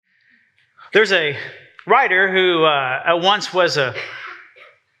There's a writer who once was a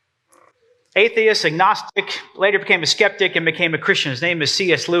atheist, agnostic, later became a skeptic and became a Christian. His name is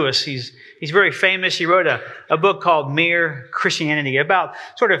C.S. Lewis. He's very famous. He wrote a book called Mere Christianity about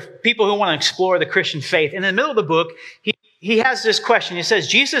sort of people who want to explore the Christian faith. And in the middle of the book, he has this question. He says,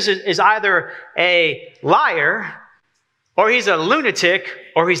 Jesus is either a liar, or he's a lunatic,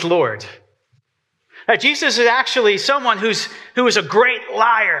 or he's Lord. Now, Jesus is actually someone who is a great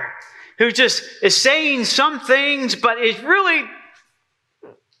liar, who just is saying some things, but it really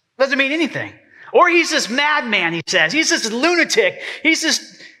doesn't mean anything. Or he's this madman, he says. He's this lunatic. He's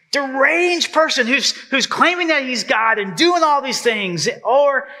this deranged person who's claiming that he's God and doing all these things.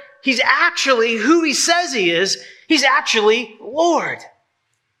 Or he's actually who he says he is. He's actually Lord.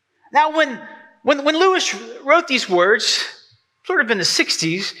 Now, when Lewis wrote these words, sort of in the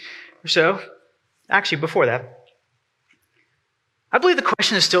 60s or so, actually before that, I believe the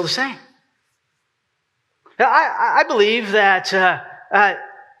question is still the same. I believe that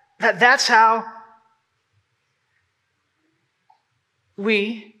that's how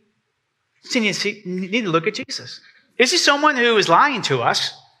we need to look at Jesus. Is he someone who is lying to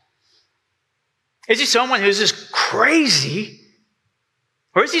us? Is he someone who's just crazy?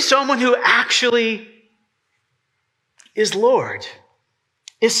 Or is he someone who actually is Lord,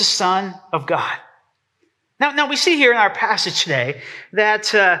 is the Son of God? Now we see here in our passage today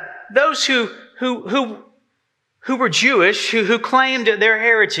that those who were Jewish, who claimed their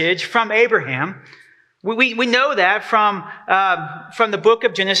heritage from Abraham, we know that from the book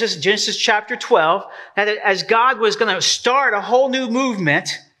of Genesis chapter 12, that as God was going to start a whole new movement,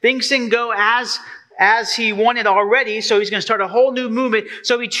 things didn't go as he wanted already, so he's going to start a whole new movement.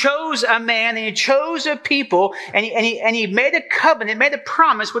 So he chose a man and he chose a people, and he made a covenant, made a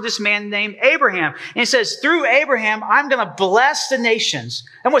promise with this man named Abraham. And he says, through Abraham, I'm going to bless the nations.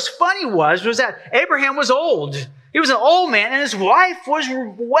 And what's funny was that Abraham was old. He was an old man, and his wife was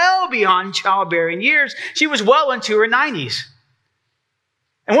well beyond childbearing years. She was well into her 90s.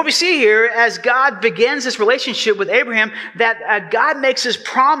 And what we see here, as God begins this relationship with Abraham, that God makes his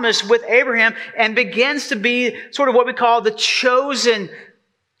promise with Abraham and begins to be sort of what we call the chosen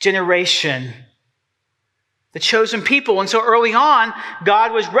generation, the chosen people. And so early on,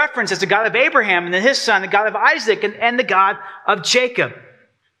 God was referenced as the God of Abraham, and then his son, the God of Isaac, and the God of Jacob.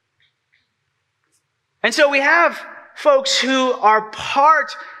 And so we have folks who are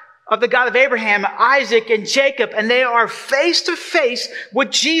part of the God of Abraham, Isaac, and Jacob, and they are face to face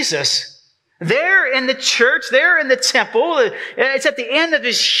with Jesus. They're in the church, they're in the temple. It's at the end of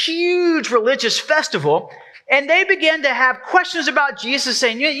this huge religious festival, and they begin to have questions about Jesus,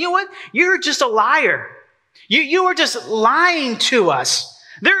 saying, you know what? You're just a liar. You are just lying to us.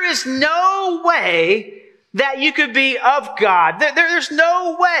 There is no way that you could be of God. There's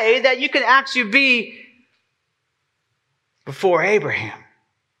no way that you can actually be before Abraham.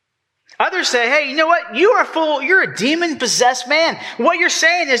 Others say, hey, you know what? You are full, you're a demon-possessed man. What you're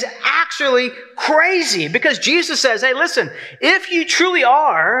saying is actually crazy, because Jesus says, hey, listen, if you truly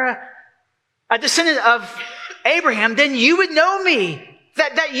are a descendant of Abraham, then you would know me,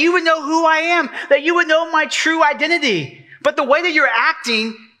 that you would know who I am, that you would know my true identity. But the way that you're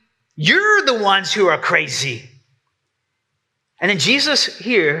acting, you're the ones who are crazy. And then Jesus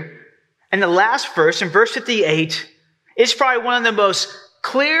here, in the last verse, in verse 58, is probably one of the most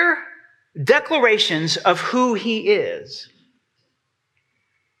clear declarations of who he is.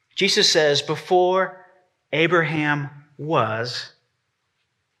 Jesus says, before Abraham was,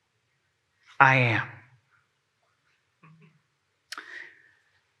 I am.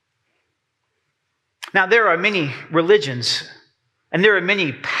 Now, there are many religions, and there are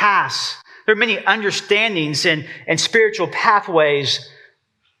many paths, there are many understandings and spiritual pathways.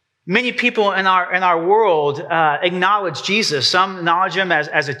 Many people in our world acknowledge Jesus. Some acknowledge him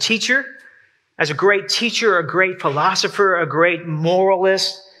as a teacher, as a great teacher, a great philosopher, a great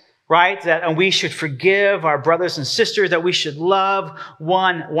moralist, right? That we should forgive our brothers and sisters, that we should love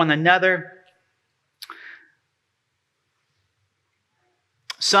one another.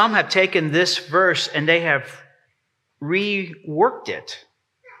 Some have taken this verse and they have reworked it.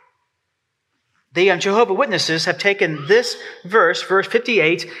 The Jehovah's Witnesses have taken this verse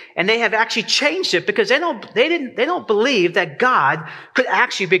 58, and they have actually changed it because they don't believe that God could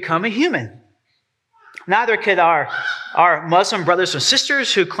actually become a human. Neither could our Muslim brothers and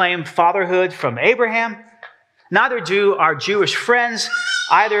sisters who claim fatherhood from Abraham. Neither do our Jewish friends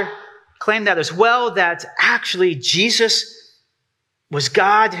either claim that as well, that actually Jesus was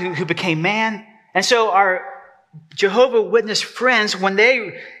God who became man. And so our Jehovah's Witness friends, when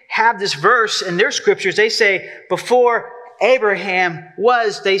they have this verse in their scriptures, they say, before Abraham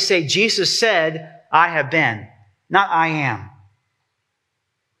was, they say, Jesus said, I have been, not I am.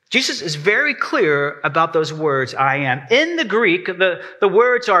 Jesus is very clear about those words, I am. In the Greek, the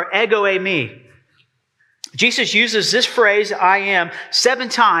words are ego eimi. Jesus uses this phrase, I am, 7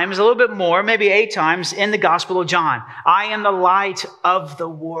 times, a little bit more, maybe 8 times in the Gospel of John. I am the light of the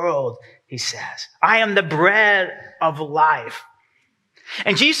world, he says. I am the bread of life.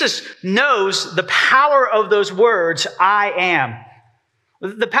 And Jesus knows the power of those words, I am.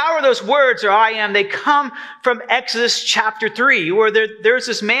 The power of those words, or I am, they come from Exodus chapter 3, where there's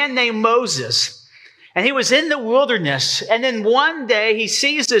this man named Moses. And he was in the wilderness. And then one day he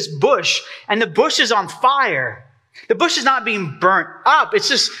sees this bush, and the bush is on fire. The bush is not being burnt up. It's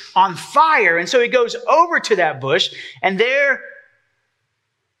just on fire. And so he goes over to that bush, and there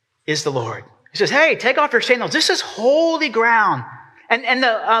is the Lord. He says, hey, take off your sandals. This is holy ground. And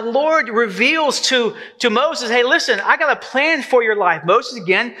the Lord reveals to Moses, hey, listen, I got a plan for your life. Moses,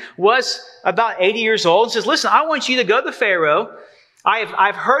 again, was about 80 years old and says, listen, I want you to go to Pharaoh.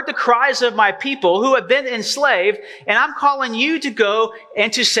 I've heard the cries of my people who have been enslaved, and I'm calling you to go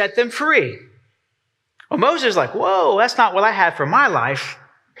and to set them free. Well, Moses is like, whoa, that's not what I had for my life.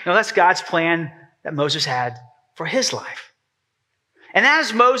 No, that's God's plan that Moses had for his life. And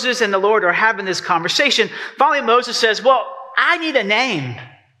as Moses and the Lord are having this conversation, finally Moses says, well, I need a name.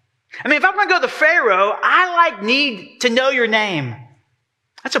 I mean, if I'm going to go to Pharaoh, I need to know your name.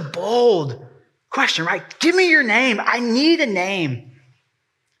 That's a bold question, right? Give me your name. I need a name.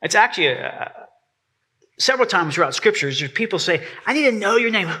 It's actually several times throughout scriptures, people say, I need to know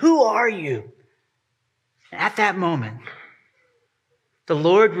your name. Who are you? And at that moment, the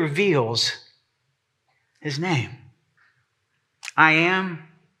Lord reveals his name. I am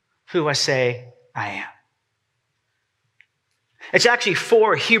who I say I am. It's actually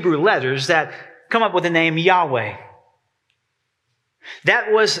 4 Hebrew letters that come up with the name Yahweh.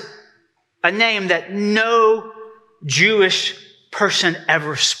 That was a name that no Jewish person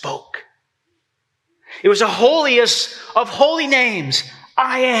ever spoke. It was the holiest of holy names.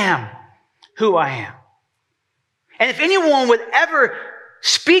 I am who I am. And if anyone would ever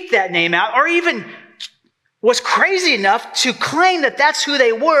speak that name out, or even was crazy enough to claim that that's who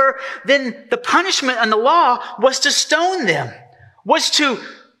they were, then the punishment and the law was to stone them, was to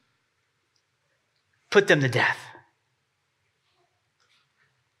put them to death.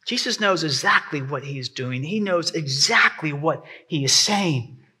 Jesus knows exactly what he is doing. He knows exactly what he is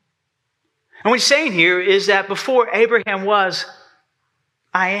saying. And what he's saying here is that before Abraham was,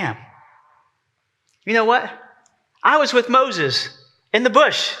 I am. You know what? I was with Moses in the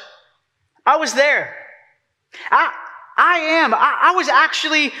bush. I was there. I am. I was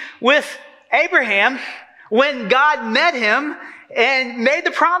actually with Abraham when God met him and made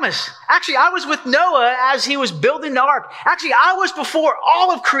the promise. Actually, I was with Noah as he was building the ark. Actually, I was before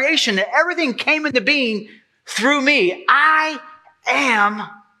all of creation, and everything came into being through me. I am.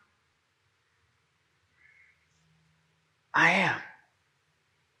 I am.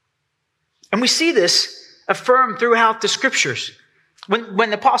 And we see this affirmed throughout the scriptures. When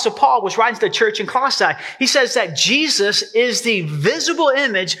the Apostle Paul was writing to the church in Colossae, he says that Jesus is the visible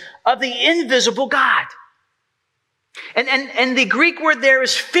image of the invisible God. And the Greek word there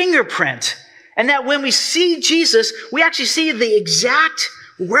is fingerprint. And that when we see Jesus, we actually see the exact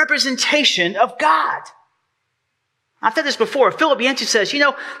representation of God. I've said this before. Philip Yancey says, there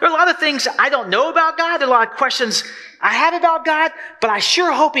are a lot of things I don't know about God. There are a lot of questions I have about God, but I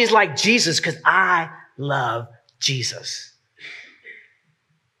sure hope he's like Jesus because I love Jesus.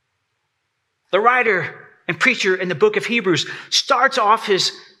 The writer and preacher in the book of Hebrews starts off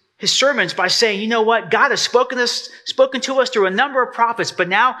his sermons by saying, you know what? God has spoken to us through a number of prophets, but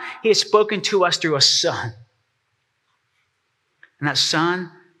now he has spoken to us through a son. And that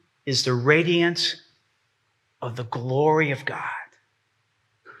son is the radiance of the glory of God.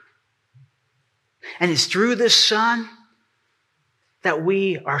 And it's through this son that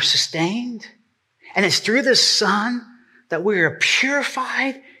we are sustained. And it's through this son that we are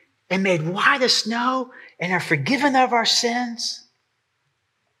purified and made white as snow and are forgiven of our sins.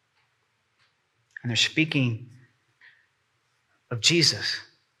 And they're speaking of Jesus.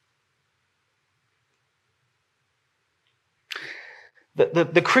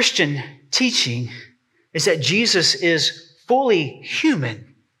 The Christian teaching is that Jesus is fully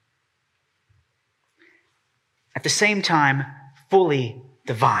human, at the same time, fully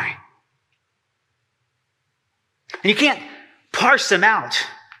divine. And you can't parse them out.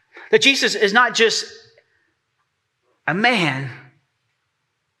 That Jesus is not just a man,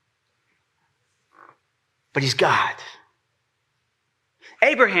 but he's God.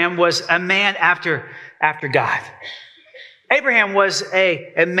 Abraham was a man after God. Abraham was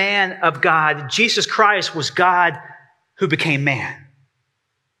a man of God. Jesus Christ was God who became man.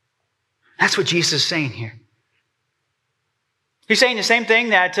 That's what Jesus is saying here. He's saying the same thing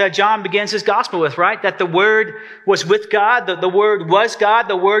that John begins his gospel with, right? That the Word was with God. The Word was God.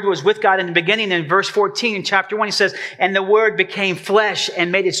 The Word was with God in the beginning. In verse 14 in chapter 1, he says, and the Word became flesh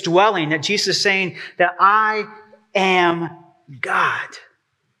and made its dwelling. That Jesus is saying that I am God.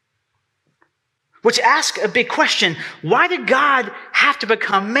 Which asks a big question. Why did God have to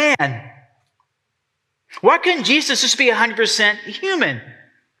become man? Why couldn't Jesus just be 100% human?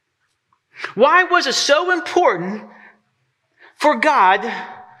 Why was it so important for God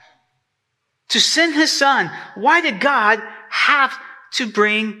to send his son? Why did God have to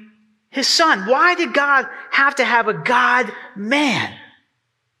bring his son? Why did God have to have a God-man?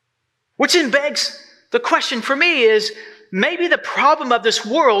 Which then begs the question for me is, maybe the problem of this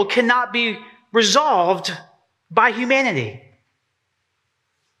world cannot be resolved by humanity.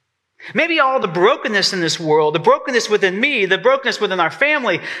 Maybe all the brokenness in this world, the brokenness within me, the brokenness within our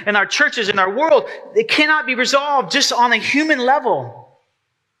family and our churches and our world, it cannot be resolved just on a human level.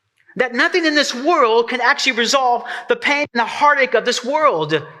 That nothing in this world can actually resolve the pain and the heartache of this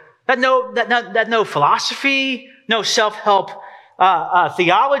world. That no philosophy, no self-help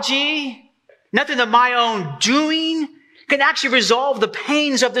theology, nothing of my own doing can actually resolve the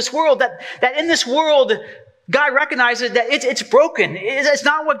pains of this world. That in this world, God recognizes that it's broken. It's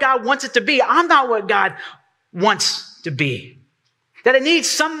not what God wants it to be. I'm not what God wants to be. That it needs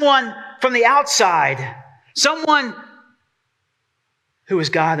someone from the outside, someone who is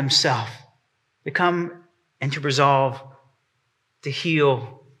God himself, to come and to resolve, to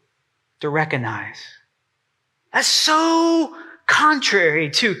heal, to recognize. That's so contrary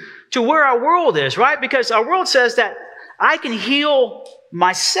to where our world is, right? Because our world says that I can heal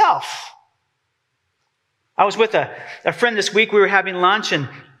myself. I was with a friend this week. We were having lunch, and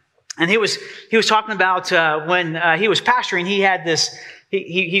he was talking about when he was pastoring. He had this.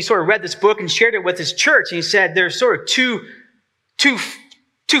 He sort of read this book and shared it with his church. And he said there's sort of two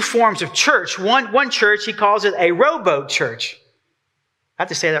forms of church. One church, he calls it a rowboat church. I have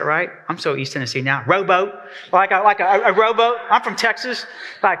to say that right. I'm so East Tennessee now. Rowboat, like a rowboat. I'm from Texas.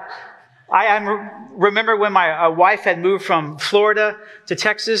 I remember when my wife had moved from Florida to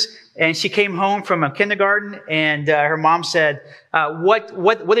Texas, and she came home from a kindergarten, and her mom said,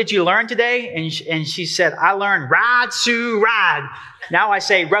 "What did you learn today?" And she said, "I learned ride, Sue, ride." Now I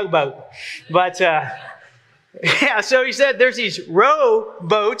say rowboat, but yeah. So he said, "There's these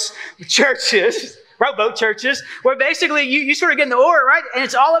rowboat churches." Rowboat churches, where basically you sort of get in the oar, right? And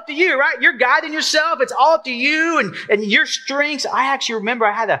it's all up to you, right? You're guiding yourself. It's all up to you and your strengths. I actually remember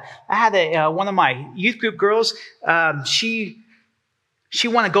I had a one of my youth group girls. She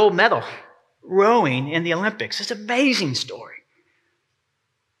won a gold medal rowing in the Olympics. It's an amazing story.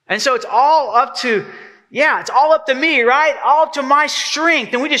 And so it's all up to me, right? All up to my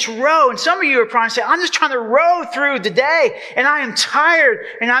strength. And we just row. And some of you are probably saying, I'm just trying to row through the day. And I am tired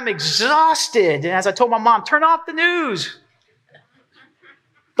and I'm exhausted. And as I told my mom, turn off the news.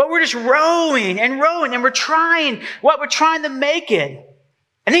 But we're just rowing and we're trying to make it.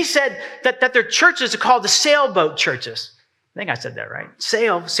 And he said that their churches are called the sailboat churches. I think I said that right.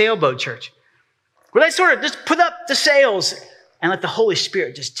 Sailboat church. Where they sort of just put up the sails and let the Holy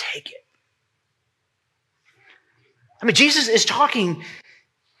Spirit just take it. I mean, Jesus is talking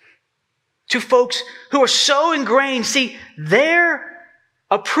to folks who are so ingrained. See, their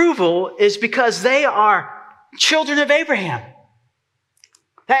approval is because they are children of Abraham.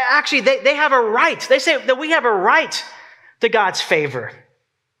 They have a right. They say that we have a right to God's favor.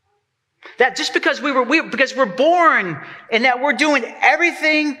 That just because because we're born and that we're doing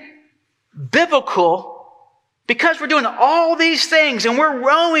everything biblical, because we're doing all these things and we're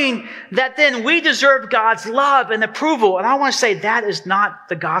rowing, that then we deserve God's love and approval. And I want to say that is not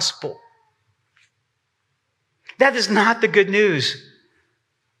the gospel. That is not the good news.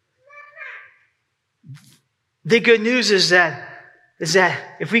 The good news is that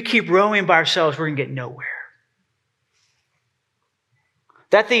if we keep rowing by ourselves, we're going to get nowhere.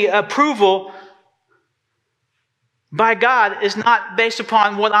 That the approval by God is not based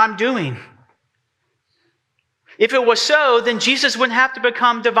upon what I'm doing. If it was so, then Jesus wouldn't have to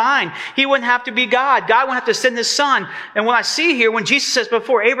become divine. He wouldn't have to be God. God wouldn't have to send his son. And what I see here, when Jesus says,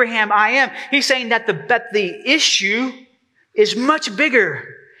 before Abraham, I am, he's saying that the issue is much bigger.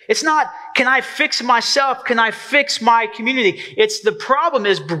 It's not, can I fix myself? Can I fix my community? It's the problem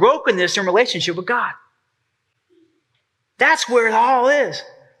is brokenness in relationship with God. That's where it all is.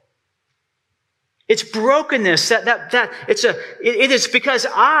 It's brokenness. It is because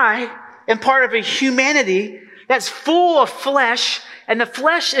I am part of a humanity that's full of flesh, and the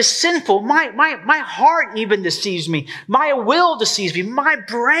flesh is sinful. My heart even deceives me. My will deceives me. My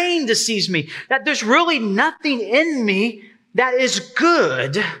brain deceives me. That there's really nothing in me that is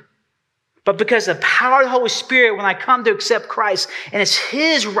good. But because of the power of the Holy Spirit, when I come to accept Christ, and it's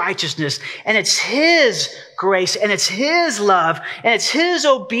His righteousness, and it's His grace, and it's His love, and it's His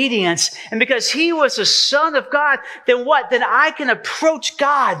obedience, and because He was the Son of God, then what? Then I can approach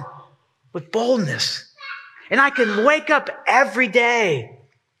God with boldness. And I can wake up every day.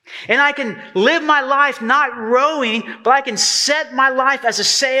 And I can live my life not rowing, but I can set my life as a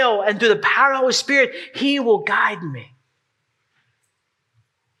sail, and through the power of the Holy Spirit, He will guide me.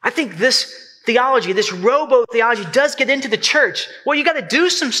 I think this theology, this rowboat theology, does get into the church. Well, you got to do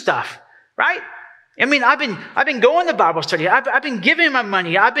some stuff, right? I mean, I've been going to Bible study. I've been giving my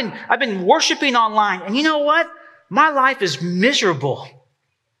money. I've been worshiping online. And you know what? My life is miserable.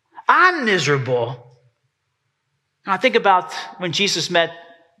 I'm miserable. And I think about when Jesus met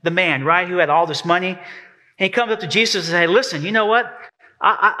the man, right, who had all this money. And he comes up to Jesus and says, hey, listen, you know what?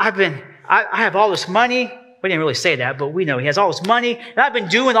 I have all this money. We didn't really say that, but we know he has all this money, and I've been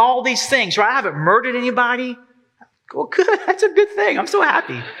doing all these things, right? I haven't murdered anybody. Well, good. That's a good thing. I'm so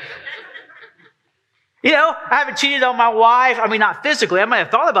happy. You know, I haven't cheated on my wife. I mean, not physically. I might have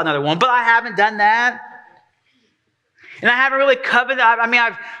thought about another one, but I haven't done that. And I haven't really coveted.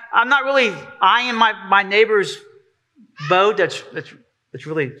 I'm not really eyeing my neighbor's boat. That's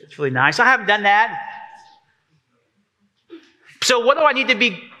really nice. I haven't done that. So what do I need to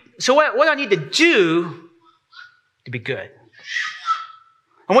be? So what do I need to do to be good?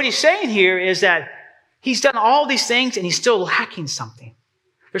 And what he's saying here is that he's done all these things and he's still lacking something.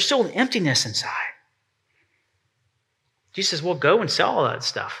 There's still an emptiness inside. Jesus says, well, go and sell all that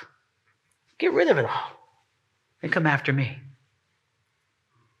stuff. Get rid of it all and come after me.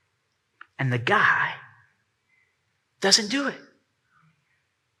 And the guy doesn't do it.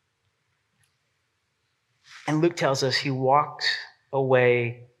 And Luke tells us he walked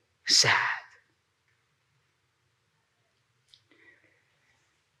away sad.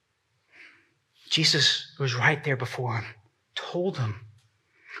 Jesus was right there before him, told him,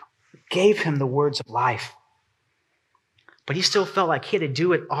 gave him the words of life. But he still felt like he had to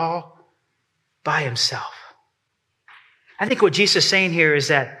do it all by himself. I think what Jesus is saying here is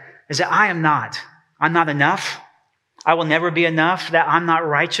that I'm not enough. I will never be enough, that I'm not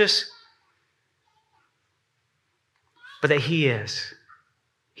righteous. But that he is.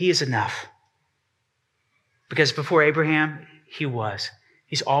 He is enough. Because before Abraham, he was.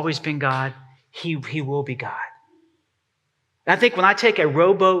 He's always been God. He will be God. And I think when I take a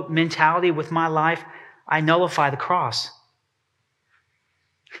rowboat mentality with my life, I nullify the cross.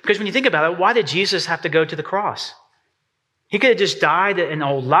 Because when you think about it, why did Jesus have to go to the cross? He could have just died in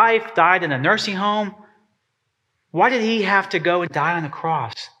old life, died in a nursing home. Why did he have to go and die on the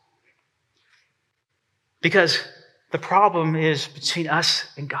cross? Because the problem is between us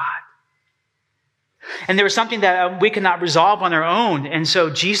and God. And there was something that we could not resolve on our own. And so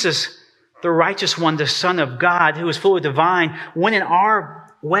Jesus, the righteous one, the Son of God, who was fully divine, went in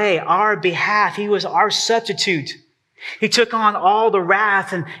our way, our behalf. He was our substitute. He took on all the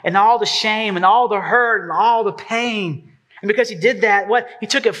wrath and all the shame and all the hurt and all the pain. And because he did that, he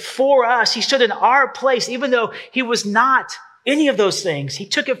took it for us. He stood in our place, even though he was not any of those things. He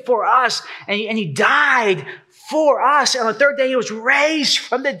took it for us, and he died for us. And on the third day, he was raised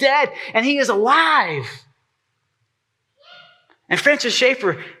from the dead, and he is alive. And Francis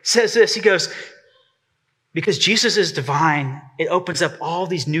Schaeffer says this. He goes, because Jesus is divine, it opens up all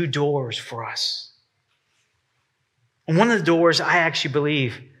these new doors for us. And one of the doors, I actually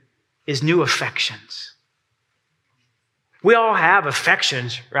believe, is new affections. We all have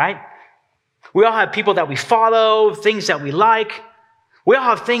affections, right? We all have people that we follow, things that we like. We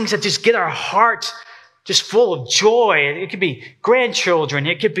all have things that just get our hearts just full of joy. It could be grandchildren.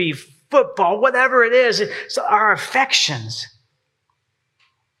 It could be football, whatever it is. It's our affections.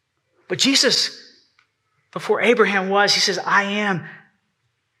 But Jesus, before Abraham was, he says, I am.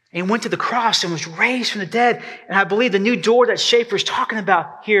 And he went to the cross and was raised from the dead. And I believe the new door that Schaeffer is talking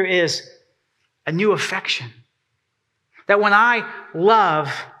about here is a new affection. That when I love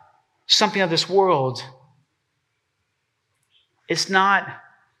something of this world, it's not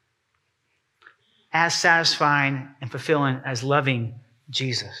as satisfying and fulfilling as loving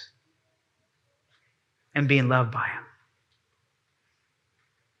Jesus and being loved by him.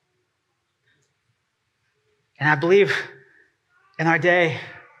 And I believe in our day,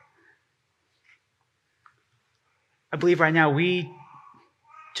 I believe right now we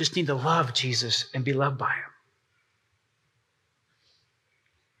just need to love Jesus and be loved by him.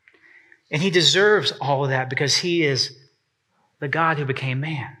 And he deserves all of that because he is the God who became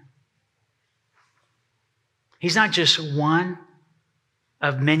man. He's not just one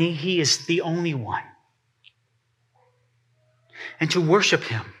of many. He is the only one. And to worship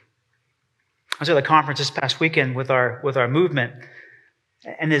him. I was at a conference this past weekend with our movement,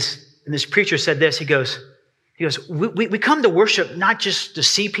 and this preacher said this. He goes, we come to worship not just to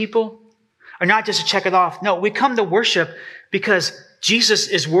see people or not just to check it off. No, we come to worship because Jesus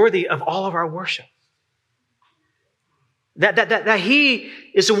is worthy of all of our worship. That he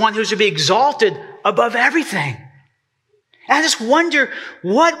is the one who's to be exalted above everything. And I just wonder,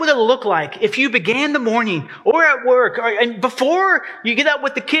 what would it look like if you began the morning or at work and before you get up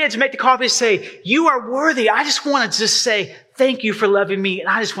with the kids, make the coffee, say, you are worthy. I just want to just say, thank you for loving me. And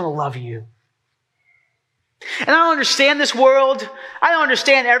I just want to love you. And I don't understand this world. I don't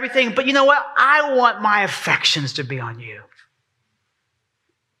understand everything. But you know what? I want my affections to be on you.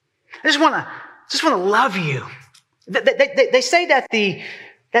 I just want to love you. They say that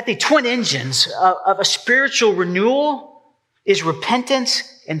the twin engines of a spiritual renewal is repentance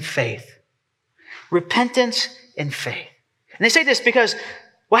and faith. Repentance and faith. And they say this because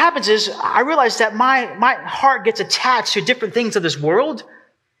what happens is I realize that my heart gets attached to different things of this world.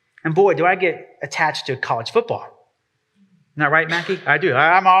 And boy, do I get attached to college football. Isn't that right, Mackie? I do.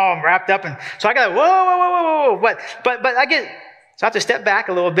 I'm all wrapped up. And so I got to, whoa. But I get, so I have to step back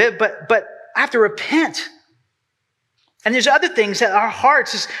a little bit, but I have to repent. And there's other things that our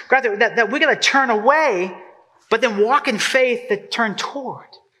hearts, that we got to turn away, but then walk in faith that turn toward.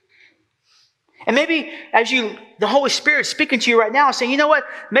 And maybe as the Holy Spirit speaking to you right now, saying, you know what?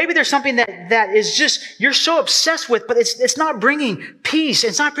 Maybe there's something that is just, you're so obsessed with, but it's not bringing peace.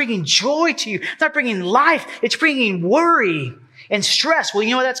 It's not bringing joy to you. It's not bringing life. It's bringing worry and stress. Well,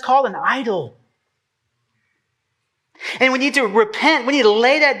 you know what that's called? An idol. And we need to repent. We need to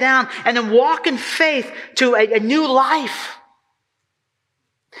lay that down and then walk in faith to a new life.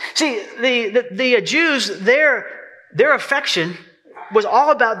 See, the Jews, their affection was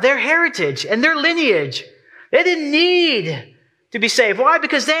all about their heritage and their lineage. They didn't need to be saved. Why?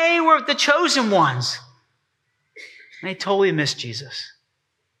 Because they were the chosen ones. And they totally missed Jesus.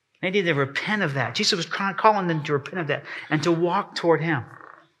 They needed to repent of that. Jesus was calling them to repent of that and to walk toward him.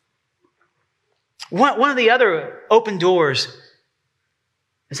 One of the other open doors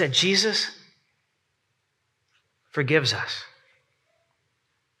is that Jesus forgives us.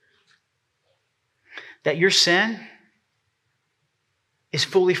 That your sin is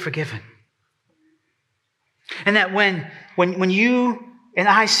fully forgiven. And that when you and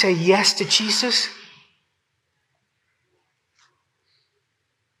I say yes to Jesus,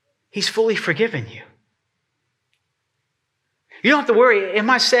 he's fully forgiven you. You don't have to worry, am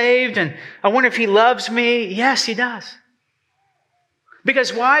I saved? And I wonder if he loves me. Yes, he does.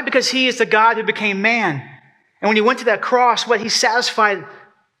 Because why? Because he is the God who became man. And when he went to that cross, he satisfied,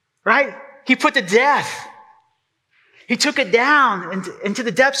 right? He put to death. He took it down into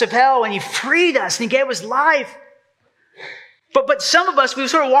the depths of hell and he freed us and he gave us life. But some of us, we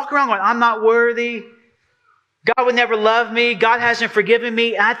sort of walk around going, I'm not worthy. God would never love me. God hasn't forgiven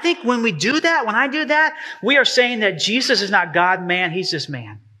me. And I think when we do that, when I do that, we are saying that Jesus is not God, man. He's just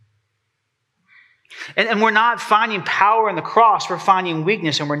man. And we're not finding power in the cross. We're finding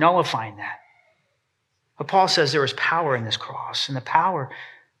weakness and we're nullifying that. But Paul says there is power in this cross. And the power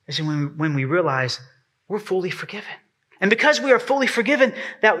is when we realize we're fully forgiven. And because we are fully forgiven,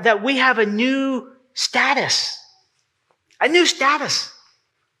 that we have a new status. A new status.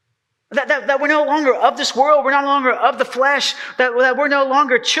 That we're no longer of this world. We're no longer of the flesh. That we're no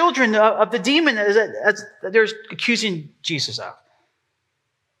longer children of the demon that they're accusing Jesus of.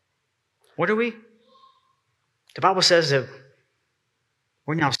 What are we? The Bible says that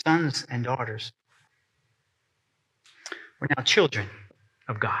we're now sons and daughters. We're now children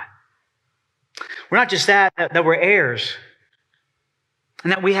of God. We're not just that we're heirs.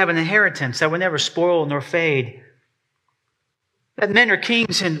 And that we have an inheritance that will never spoil nor fade. That men are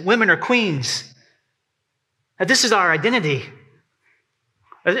kings and women are queens. That this is our identity.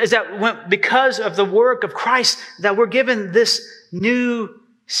 Is that because of the work of Christ that we're given this new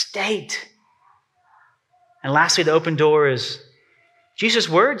state. And lastly, the open door is Jesus'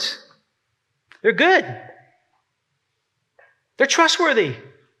 words. They're good. They're trustworthy.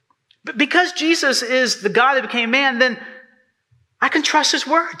 But because Jesus is the God that became man, then I can trust his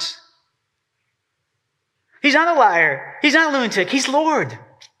words. He's not a liar. He's not a lunatic. He's Lord.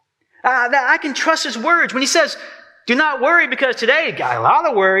 I can trust his words. When he says, do not worry because today he got a lot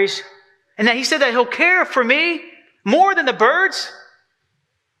of worries. And that he said that he'll care for me more than the birds.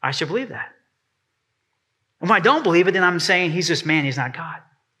 I should believe that. And when I don't believe it, then I'm saying he's just man. He's not God.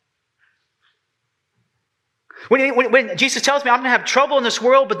 When Jesus tells me I'm going to have trouble in this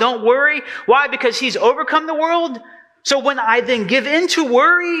world, but don't worry. Why? Because he's overcome the world. So when I then give in to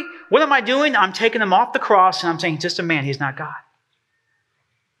worry, what am I doing? I'm taking him off the cross and I'm saying, just a man, he's not God.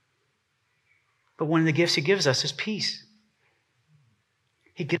 But one of the gifts he gives us is peace.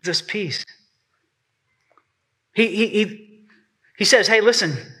 He gives us peace. He says, hey,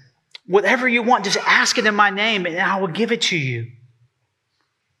 listen, whatever you want, just ask it in my name and I will give it to you.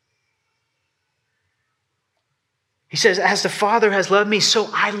 He says, as the Father has loved me, so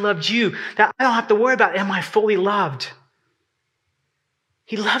I loved you. Now, I don't have to worry about, am I fully loved?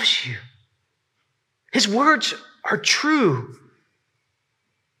 He loves you. His words are true.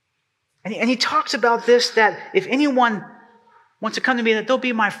 And he talks about this, that if anyone wants to come to me, that they'll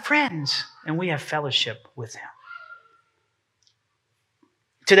be my friends, and we have fellowship with him.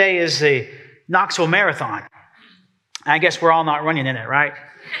 Today is the Knoxville Marathon. I guess we're all not running in it, right?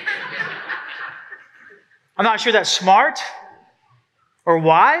 I'm not sure that's smart or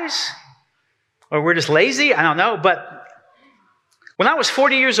wise, or we're just lazy. I don't know. But when I was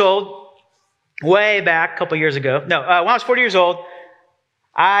 40 years old, way back a couple years ago, when I was 40 years old,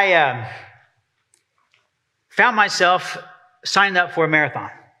 I found myself signing up for a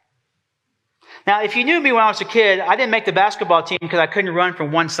marathon. Now, if you knew me when I was a kid, I didn't make the basketball team because I couldn't run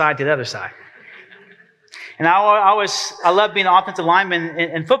from one side to the other side. And I loved being an offensive lineman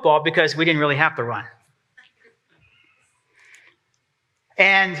in football because we didn't really have to run.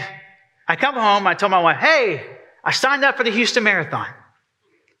 And I come home, I told my wife, hey, I signed up for the Houston Marathon.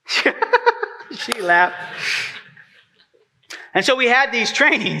 She laughed. And so we had these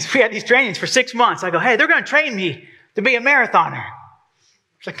trainings. We had these trainings for 6 months. I go, hey, they're going to train me to be a marathoner.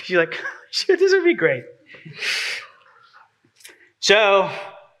 She's like, sure, this would be great. So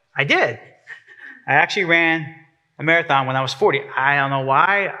I did. I actually ran a marathon when I was 40. I don't know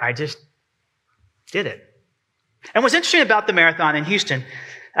why. I just did it. And what's interesting about the marathon in Houston,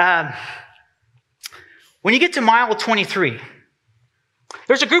 when you get to mile 23,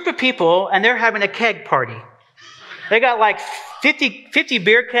 there's a group of people and they're having a keg party. They got like 50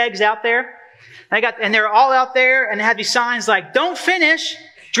 beer kegs out there. And they're all out there and they have these signs like, don't finish,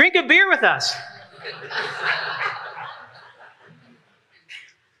 drink a beer with us.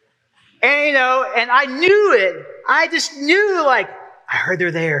 And, and I knew it. I just knew, I heard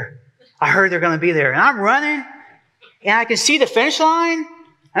they're there. I heard they're going to be there. And I'm running. And I can see the finish line.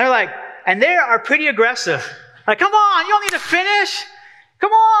 And they are pretty aggressive. Like, come on, you don't need to finish.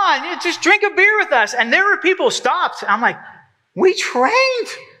 Come on, just drink a beer with us. And there were people stopped. I'm like, we trained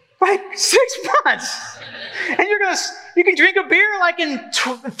 6 months. And you can drink a beer in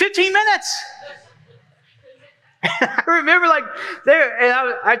 15 minutes. And I remember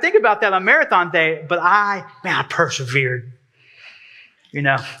I think about that on marathon day, but I persevered.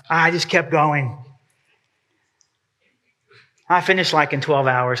 I just kept going. I finished in 12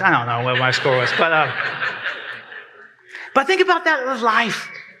 hours. I don't know what my score was, but think about that with life.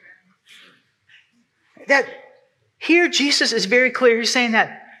 That here Jesus is very clear. He's saying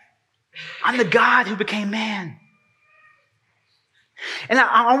that I'm the God who became man. And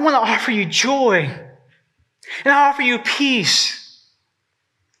I want to offer you joy. And I offer you peace.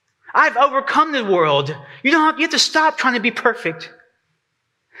 I've overcome the world. You have to stop trying to be perfect.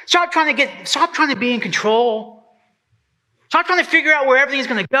 Stop trying to be in control. Stop trying to figure out where everything's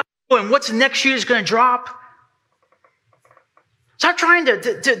going to go and what's the next shoe is going to drop. Stop trying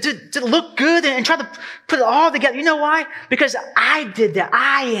to look good and try to put it all together. You know why? Because I did that.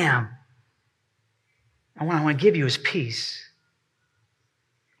 I am. And what I want to give you is peace.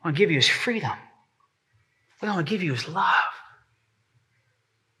 I want to give you is freedom. What I want to give you is love.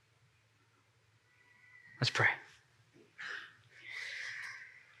 Let's pray.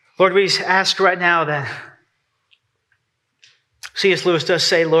 Lord, we ask right now that C.S. Lewis does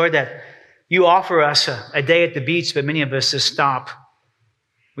say, Lord, that you offer us a day at the beach, but many of us just stop.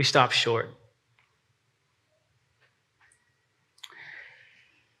 We stop short.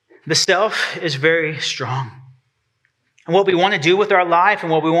 The self is very strong. And what we want to do with our life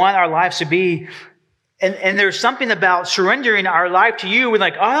and what we want our lives to be, and there's something about surrendering our life to you. We're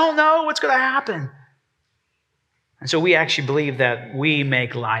like, I don't know what's going to happen. And so we actually believe that we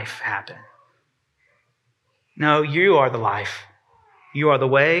make life happen. No, you are the life. You are the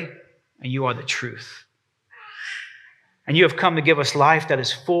way, and you are the truth. And you have come to give us life that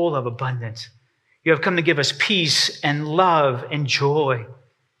is full of abundance. You have come to give us peace and love and joy.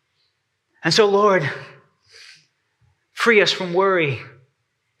 And so, Lord, free us from worry.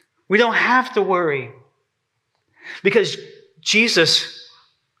 We don't have to worry because Jesus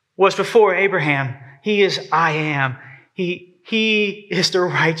was before Abraham. He is I am. He is the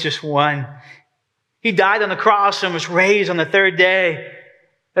righteous one. He died on the cross and was raised on the third day.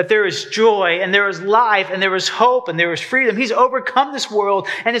 That there is joy and there is life and there is hope and there is freedom. He's overcome this world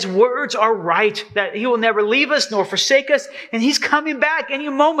and his words are right, that he will never leave us nor forsake us. And he's coming back any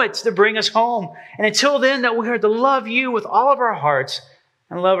moment to bring us home. And until then, that we are to love you with all of our hearts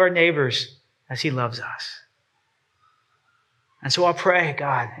and love our neighbors as he loves us. And so I'll pray,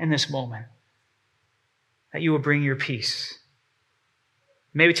 God, in this moment, that you will bring your peace.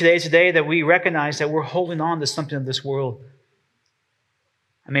 Maybe today is a day that we recognize that we're holding on to something of this world.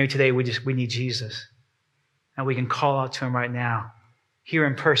 And maybe today we need Jesus. And we can call out to him right now, here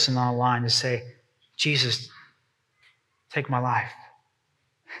in person, online, to say, Jesus, take my life.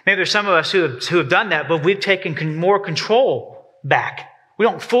 Maybe there's some of us who have done that, but we've taken more control back. We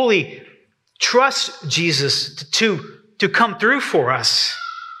don't fully trust Jesus to come through for us.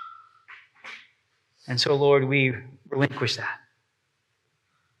 And so, Lord, we relinquish that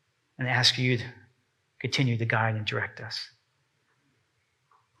and ask you to continue to guide and direct us.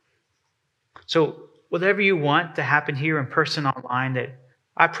 So whatever you want to happen here in person, online, that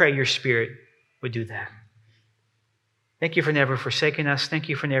I pray your Spirit would do that. Thank you for never forsaking us. Thank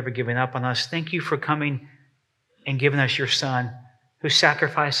you for never giving up on us. Thank you for coming and giving us your Son who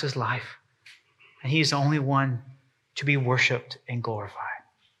sacrificed his life. And he's the only one to be worshiped and glorified.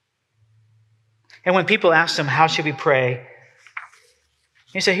 And when people ask him, how should we pray?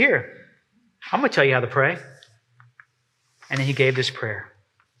 He said, here, I'm going to tell you how to pray. And then he gave this prayer.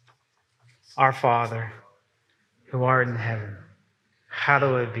 Our Father, who art in heaven,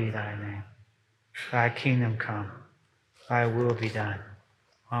 hallowed be thy name. Thy kingdom come, thy will be done,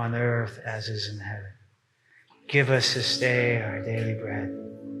 on earth as is in heaven. Give us this day our daily bread,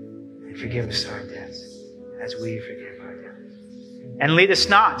 and forgive us our debts, as we forgive our debtors. And lead us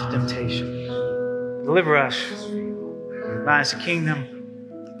not to temptation. Deliver us from evil. Thine is the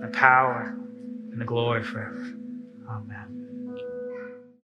kingdom, the power, and the glory forever. Amen.